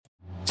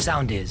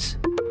Soundis.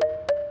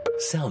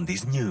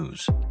 Soundis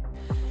News.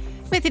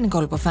 Με την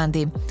Νικόλ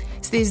Ποφάντη.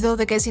 Στις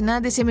 12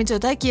 συνάντηση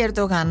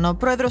Μητσοτάκη-Ερντογάν, ο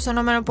πρόεδρος των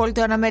ΗΠΑ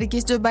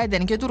Τζο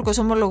Μπάιντεν και ο Τούρκος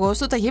ομολογός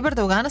του Ταγίπ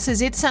Ερντογάν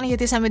συζήτησαν για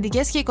τις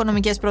αμυντικές και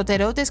οικονομικές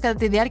προτεραιότητες κατά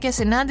τη διάρκεια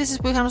συνάντησης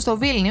που είχαν στο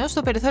Βίλνιο,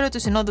 στο περιθώριο του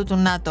Συνόδου του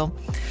ΝΑΤΟ.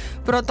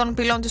 Πρώτον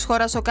πυλών της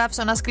χώρας, ο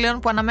καύσωνας κλέον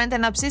που αναμένεται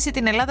να ψήσει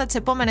την Ελλάδα τις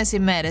επόμενες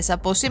ημέρες.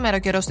 Από σήμερα ο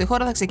καιρός στη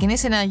χώρα θα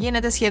ξεκινήσει να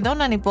γίνεται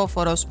σχεδόν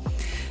ανυπόφορος.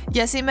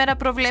 Για σήμερα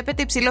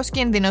προβλέπεται υψηλός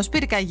κίνδυνος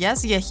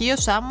πυρκαγιάς για Χίο,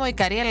 Σάμο,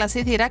 Ικαρία,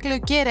 Λασίθι, Ηράκλειο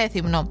και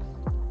Ρέθυμνο.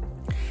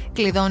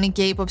 Κλειδώνει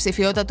και η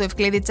υποψηφιότητα του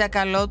Ευκλήδη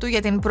Τσακαλώτου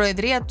για την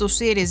προεδρία του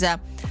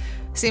ΣΥΡΙΖΑ.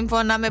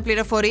 Σύμφωνα με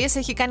πληροφορίες,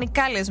 έχει κάνει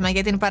κάλεσμα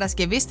για την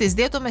Παρασκευή στις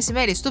 2 το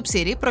μεσημέρι στο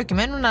Ψήρι,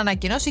 προκειμένου να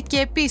ανακοινώσει και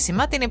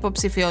επίσημα την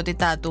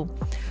υποψηφιότητά του.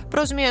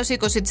 Προσμείωση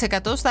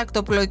 20% στα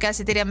ακτοπλοϊκά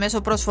εισιτήρια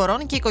μέσω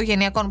προσφορών και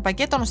οικογενειακών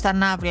πακέτων στα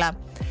ναύλα.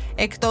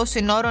 Εκτός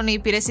συνόρων, οι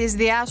υπηρεσίες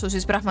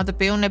διάσωσης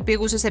πραγματοποιούν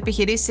επίγουσες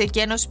επιχειρήσεις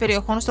εκένωσης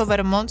περιοχών στο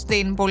Βερμόντ,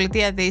 στην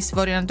πολιτεία της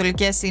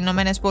βορειοανατολικές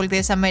Ηνωμένες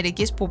Πολιτείες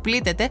Αμερικής, που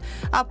πλήττεται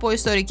από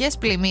ιστορικές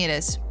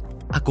πλημμύρες.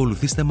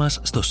 Ακολουθήστε μας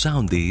στο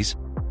Soundis,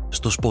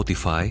 στο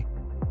Spotify,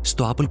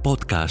 στο Apple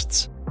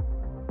Podcasts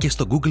και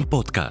στο Google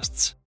Podcasts.